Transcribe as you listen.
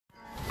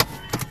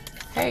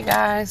Hey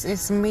guys,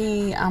 it's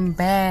me. I'm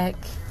back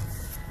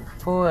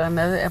for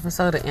another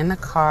episode of In the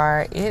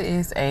Car. It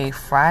is a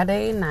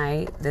Friday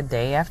night, the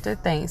day after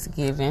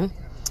Thanksgiving.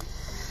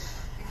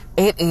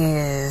 It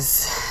is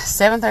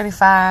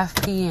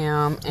 7:35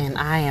 p.m. and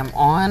I am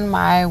on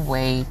my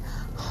way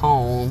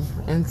home.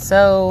 And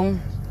so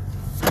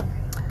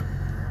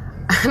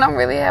I don't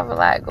really have a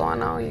lot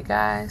going on, you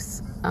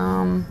guys.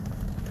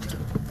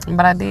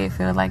 But I did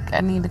feel like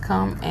I need to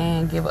come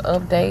and give an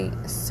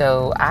update.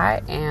 So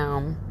I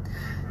am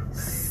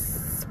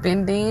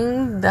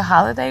spending the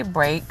holiday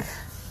break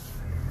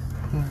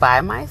by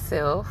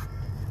myself.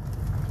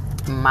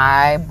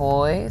 My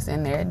boys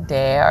and their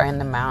dad are in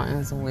the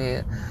mountains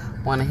with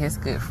one of his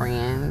good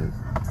friends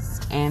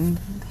and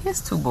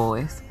his two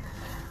boys.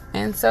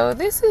 And so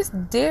this is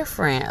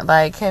different.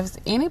 Like, has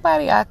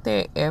anybody out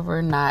there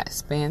ever not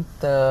spent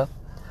the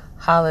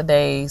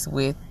holidays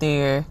with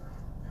their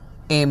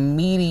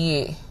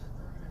immediate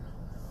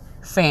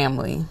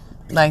family?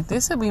 Like,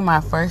 this will be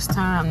my first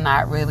time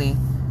not really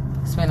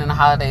spending the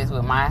holidays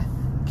with my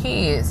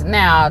kids.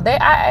 Now, I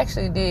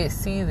actually did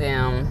see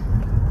them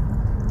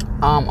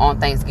on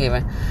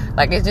Thanksgiving.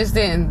 Like,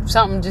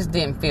 something just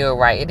didn't feel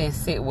right. It didn't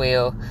sit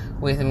well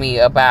with me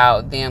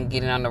about them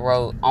getting on the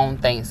road on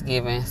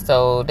Thanksgiving.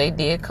 So they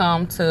did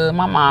come to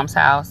my mom's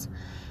house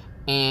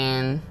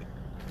and,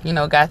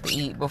 got to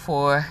eat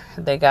before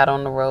they got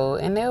on the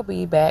road. And they'll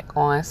be back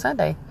on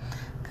Sunday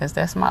because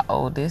that's my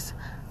oldest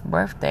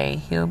birthday.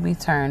 He'll be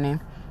turning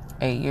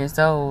 8 years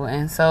old.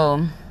 And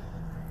so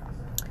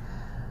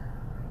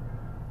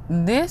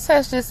this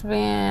has just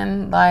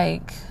been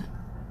like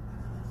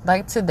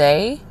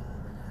today.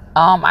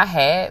 I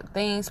had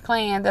things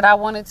planned that I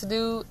wanted to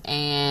do,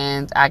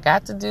 and I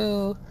got to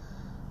do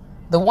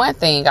the one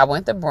thing. I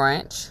went to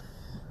brunch.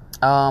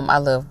 I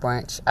love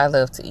brunch. I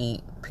love to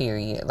eat,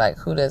 period. Like,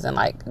 who doesn't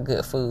like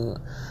good food?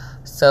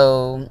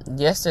 So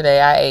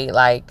yesterday I ate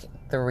like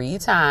 3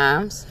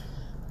 times.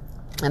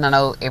 And I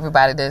know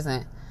everybody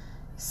doesn't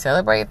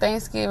celebrate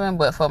Thanksgiving,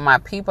 but for my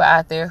people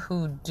out there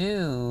who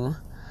do,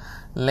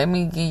 let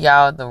me give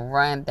y'all the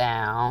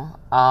rundown.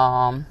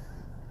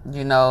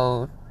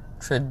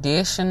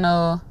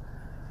 Traditional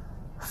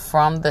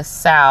from the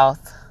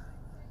South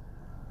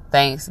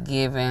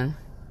Thanksgiving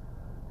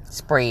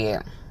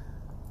spread.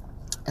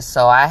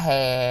 So I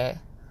had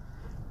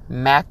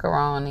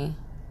macaroni,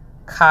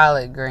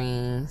 collard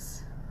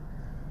greens,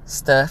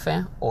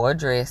 stuffing or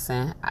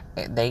dressing.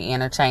 They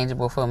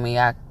interchangeable for me.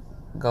 I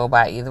go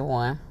by either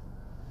one.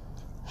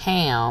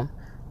 Ham,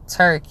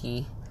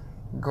 turkey,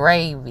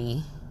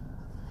 gravy,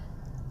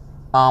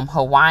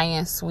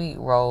 Hawaiian sweet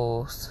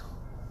rolls,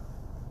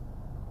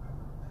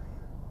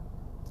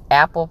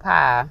 apple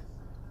pie.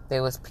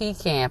 There was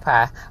pecan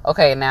pie.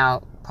 Okay,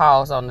 now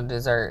pause on the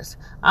desserts.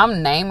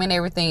 I'm naming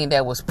everything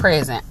that was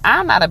present.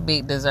 I'm not a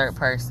big dessert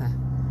person.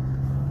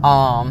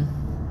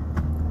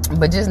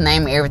 But just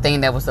naming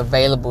everything that was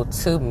available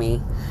to me.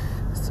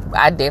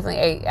 I definitely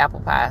ate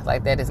apple pie.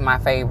 Like, that is my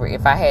favorite.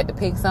 If I had to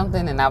pick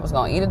something and I was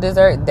going to eat a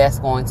dessert, that's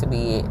going to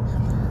be it.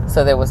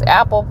 So there was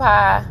apple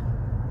pie,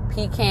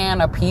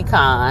 pecan or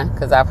pecan,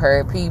 because I've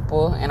heard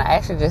people, and I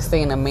actually just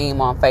seen a meme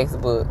on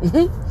Facebook,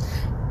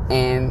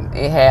 and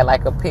it had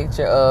like a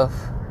picture of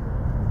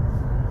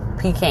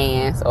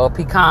pecans or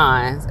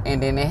pecans,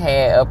 and then it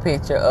had a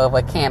picture of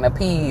a can of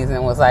peas,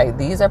 and was like,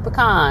 these are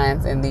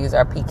pecans and these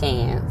are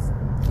pecans,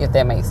 if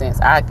that makes sense.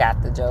 I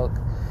got the joke.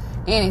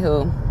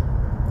 Anywho,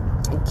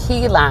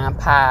 key lime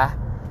pie,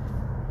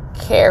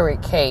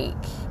 carrot cake,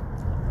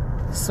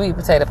 sweet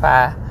potato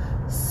pie.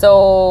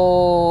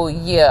 So,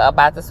 yeah,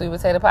 about the sweet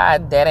potato pie,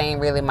 that ain't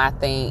really my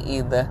thing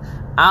either.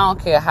 I don't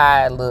care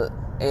how it look.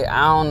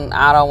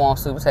 I don't want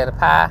sweet potato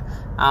pie.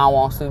 I don't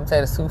want sweet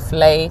potato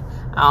souffle. I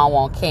don't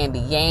want candy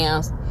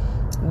yams.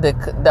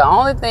 The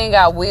only thing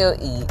I will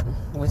eat,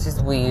 which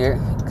is weird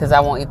because I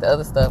won't eat the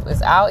other stuff,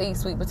 is I'll eat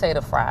sweet potato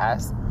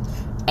fries.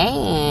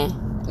 And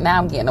now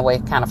I'm getting away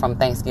kind of from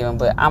Thanksgiving,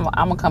 but I'm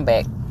going to come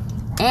back.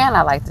 And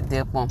I like to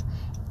dip them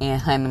in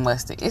honey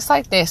mustard. It's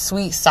like that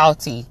sweet,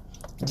 salty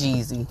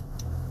Jeezy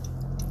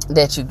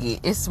that you get.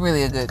 It's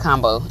really a good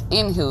combo.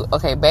 Anywho,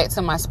 okay, back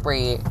to my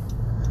spread.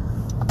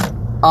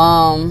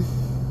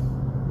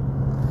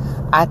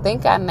 I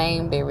think I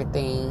named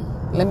everything.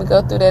 Let me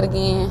go through that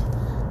again.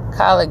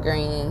 Collard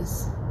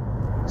greens,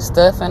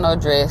 stuffing or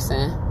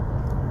dressing,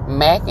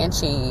 mac and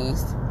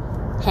cheese,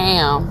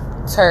 ham,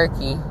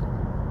 turkey,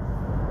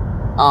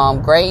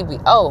 gravy.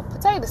 Oh,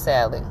 potato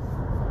salad.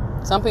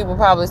 Some people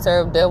probably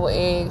serve double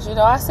eggs.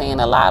 I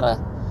seen a lot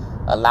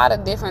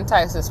of different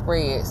types of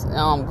spreads.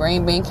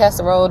 Green bean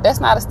casserole, that's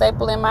not a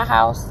staple in my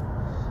house.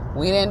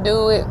 We didn't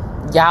do it.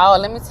 Y'all,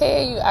 let me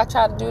tell you, I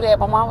tried to do that.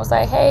 My mom was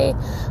like, hey,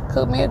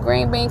 cook me a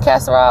green bean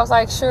casserole. I was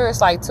like, sure.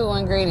 It's like 2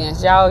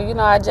 ingredients. Y'all,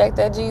 I jacked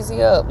that Jeezy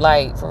up.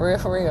 Like, for real.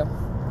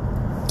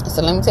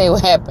 So let me tell you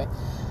what happened.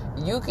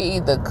 You could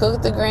either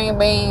cook the green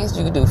beans,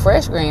 you could do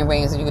fresh green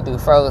beans, or you could do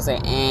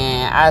frozen.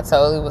 And I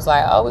totally was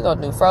like, oh, we're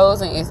going to do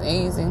frozen. It's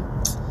easy.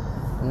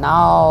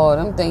 No,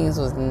 them things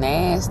was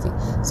nasty.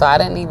 So I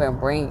didn't even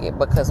bring it,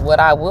 because what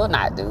I will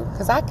not do,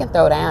 because I can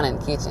throw down in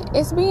the kitchen,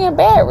 it's be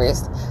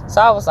embarrassed.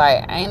 So I was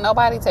like, ain't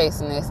nobody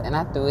tasting this, and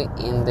I threw it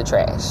in the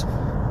trash.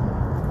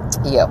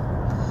 Yep.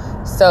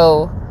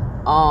 So,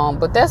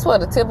 but that's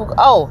what a typical,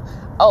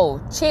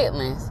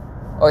 chitlins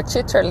or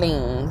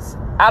chitterlings.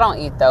 I don't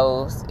eat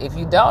those. If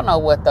you don't know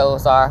what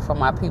those are, for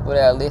my people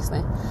that are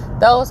listening,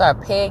 those are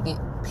pig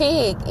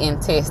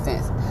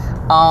intestines.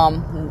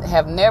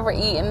 Have never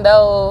eaten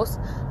those,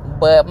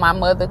 but my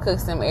mother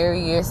cooks them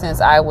every year since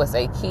I was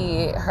a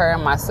kid. Her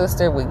and my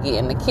sister would get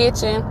in the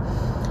kitchen,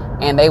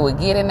 and they would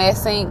get in that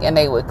sink, and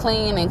they would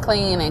clean and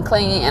clean and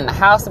clean, and the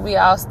house would be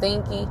all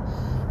stinky.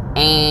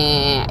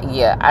 And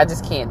yeah, I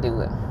just can't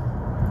do it.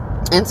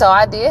 And so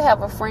I did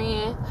have a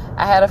friend.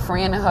 I had a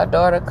friend and her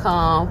daughter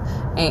come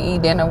and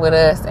eat dinner with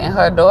us, and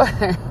her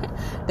daughter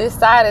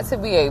decided to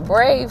be a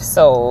brave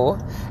soul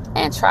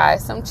and try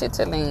some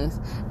chitterlings,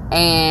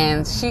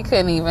 and she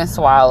couldn't even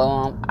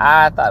swallow them.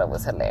 I thought it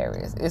was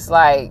hilarious. It's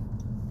like,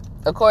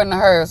 according to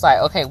her, it's like,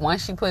 okay,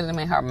 once she put them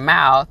in her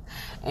mouth,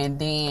 and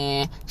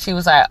then she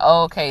was like,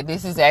 oh, okay,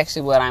 this is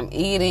actually what I'm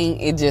eating.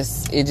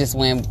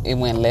 It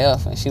went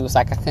left, and she was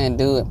like, I couldn't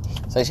do it,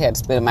 so she had to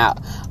spit them out.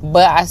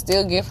 But I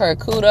still give her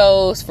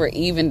kudos for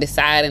even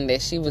deciding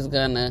that she was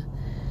gonna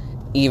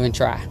even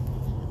try.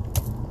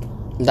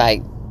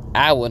 Like,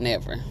 I will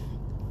never,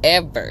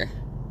 ever.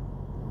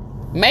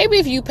 Maybe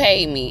if you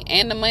pay me,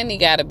 and the money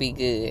gotta be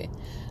good,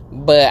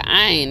 but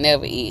I ain't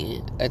never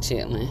eaten a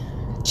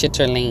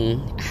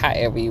chitterling,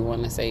 however you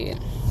want to say it.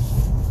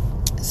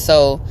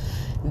 So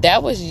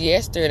that was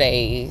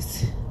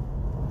yesterday's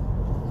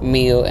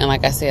meal, and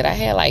like I said, I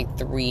had like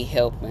 3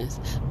 helpings,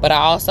 but I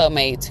also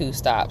made 2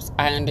 stops.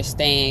 I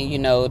understand,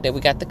 that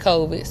we got the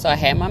COVID, so I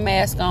had my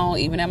mask on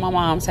even at my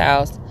mom's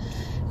house,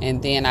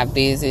 and then I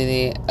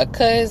visited a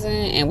cousin,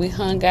 and we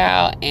hung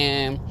out,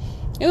 and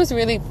it was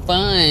really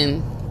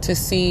fun to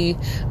see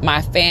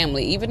my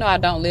family. Even though I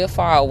don't live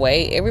far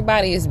away,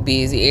 everybody is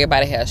busy.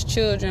 Everybody has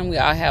children. We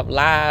all have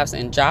lives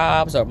and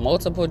jobs, or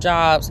multiple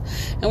jobs,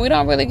 and we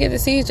don't really get to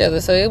see each other.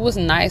 So it was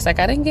nice. Like,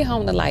 I didn't get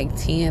home to like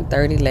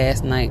 10:30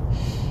 last night,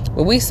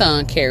 but we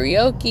sung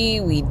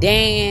karaoke, we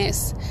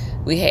danced,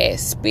 we had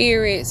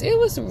spirits. It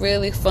was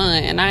really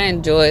fun, and I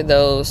enjoyed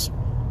those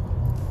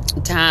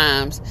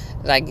times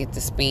that I get to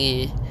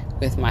spend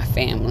with my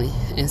family.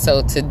 And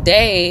so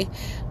today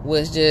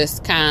was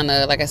just kind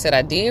of, like I said,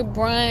 I did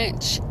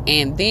brunch,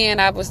 and then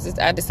I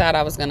decided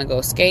I was going to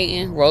go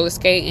skating, roller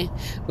skating,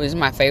 which is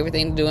my favorite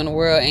thing to do in the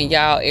world. And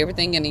y'all,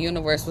 everything in the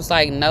universe was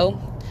like, no,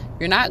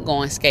 you're not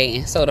going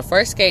skating. So the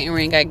first skating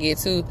rink I get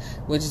to,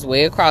 which is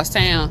way across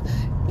town,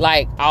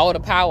 like, all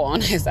the power on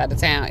this side of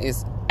town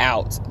is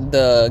out.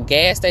 The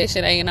gas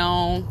station ain't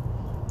on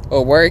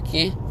or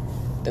working.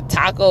 The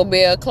Taco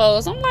Bell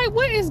closed. I'm like,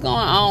 what is going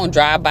on?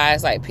 Drive by,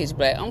 it's like pitch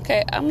black.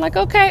 Okay. I'm like,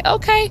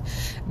 okay.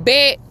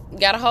 Bet.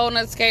 Got a whole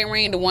nother skating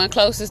ring, the one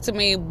closest to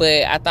me,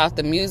 but I thought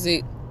the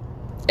music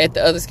at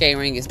the other skating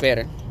ring is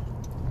better.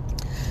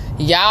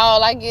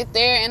 Y'all, I get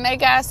there and they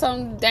got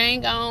some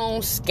dang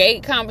on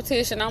skate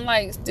competition. I'm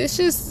like, this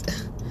just...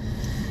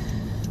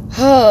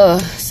 So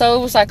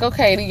it was like,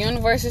 okay, the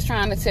universe is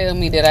trying to tell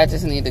me that I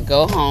just need to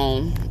go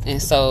home.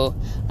 And so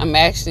I'm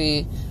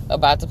actually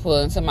about to pull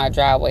into my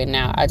driveway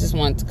now. I just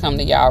wanted to come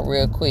to y'all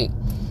real quick.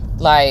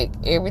 Like,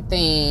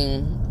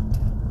 everything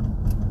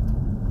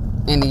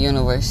in the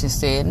universe just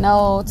said,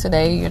 no,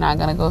 today you're not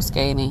gonna go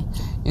skating,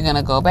 you're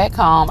gonna go back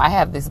home. I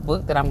have this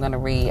book that I'm gonna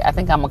read. I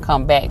think I'm gonna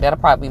come back. That'll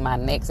probably be my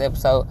next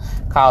episode,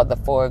 called The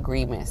 4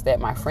 Agreements, that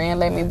my friend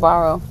let me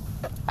borrow.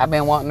 I've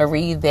been wanting to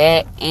read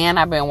that, and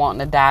I've been wanting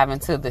to dive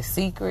into The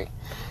Secret.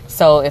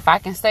 So if I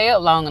can stay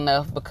up long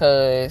enough,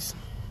 because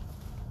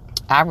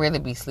I really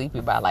be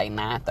sleepy by like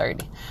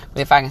 9:30, but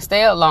if I can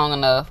stay up long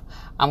enough,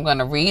 I'm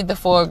gonna read The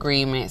 4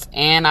 Agreements,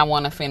 and I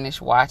want to finish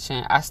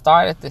watching. I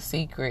started The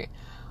Secret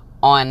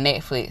on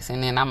Netflix,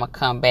 and then I'm gonna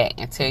come back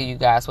and tell you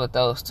guys what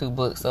those 2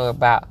 books are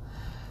about.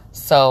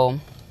 So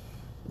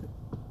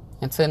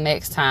until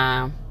next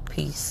time,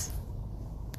 peace.